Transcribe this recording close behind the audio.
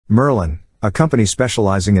Merlin, a company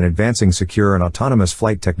specializing in advancing secure and autonomous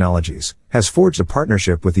flight technologies, has forged a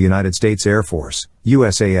partnership with the United States Air Force,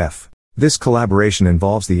 USAF. This collaboration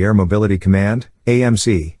involves the Air Mobility Command,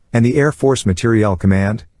 AMC, and the Air Force Materiel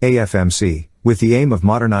Command, AFMC, with the aim of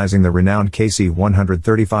modernizing the renowned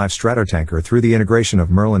KC-135 Stratotanker through the integration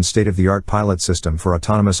of Merlin's state-of-the-art pilot system for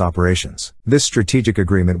autonomous operations. This strategic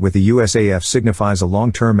agreement with the USAF signifies a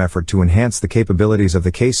long-term effort to enhance the capabilities of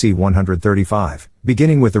the KC-135,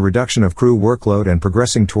 beginning with the reduction of crew workload and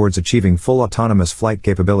progressing towards achieving full autonomous flight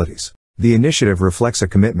capabilities. The initiative reflects a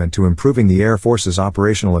commitment to improving the Air Force's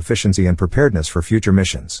operational efficiency and preparedness for future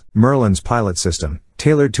missions. Merlin's pilot system,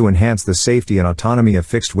 tailored to enhance the safety and autonomy of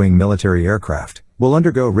fixed-wing military aircraft, will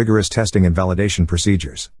undergo rigorous testing and validation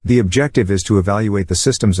procedures. The objective is to evaluate the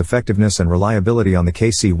system's effectiveness and reliability on the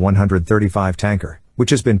KC-135 tanker,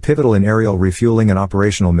 which has been pivotal in aerial refueling and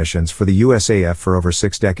operational missions for the USAF for over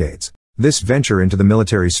 6 decades. This venture into the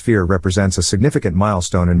military sphere represents a significant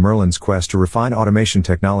milestone in Merlin's quest to refine automation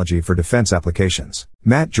technology for defense applications.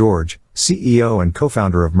 Matt George, CEO and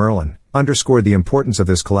co-founder of Merlin, underscored the importance of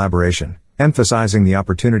this collaboration, emphasizing the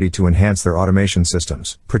opportunity to enhance their automation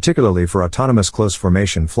systems, particularly for autonomous close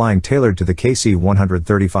formation flying tailored to the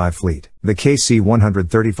KC-135 fleet. The KC-135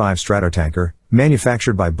 Stratotanker,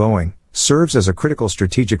 manufactured by Boeing, serves as a critical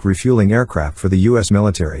strategic refueling aircraft for the U.S.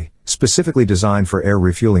 military, specifically designed for air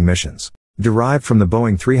refueling missions. Derived from the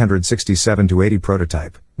Boeing 367-80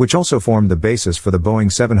 prototype, which also formed the basis for the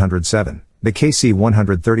Boeing 707, the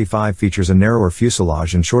KC-135 features a narrower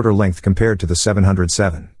fuselage and shorter length compared to the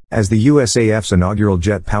 707. As the USAF's inaugural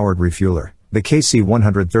jet-powered refueler, the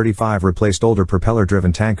KC-135 replaced older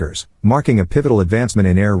propeller-driven tankers, marking a pivotal advancement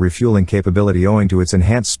in air refueling capability owing to its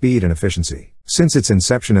enhanced speed and efficiency. Since its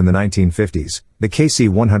inception in the 1950s, the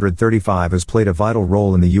KC-135 has played a vital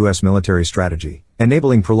role in the U.S. military strategy,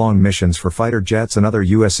 enabling prolonged missions for fighter jets and other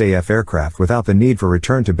USAF aircraft without the need for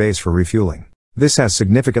return to base for refueling. This has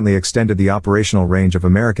significantly extended the operational range of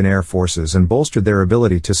American air forces and bolstered their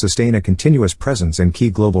ability to sustain a continuous presence in key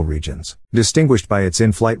global regions. Distinguished by its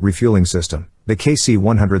in-flight refueling system, the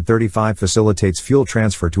KC-135 facilitates fuel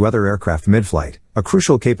transfer to other aircraft mid-flight, a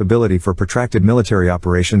crucial capability for protracted military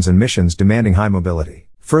operations and missions demanding high mobility.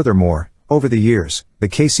 Furthermore, over the years, the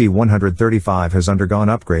KC-135 has undergone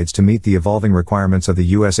upgrades to meet the evolving requirements of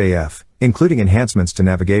the USAF, including enhancements to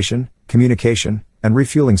navigation, communication, and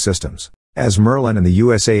refueling systems. As Merlin and the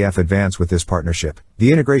USAF advance with this partnership,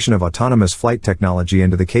 the integration of autonomous flight technology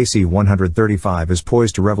into the KC-135 is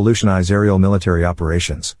poised to revolutionize aerial military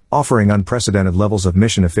operations, offering unprecedented levels of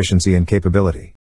mission efficiency and capability.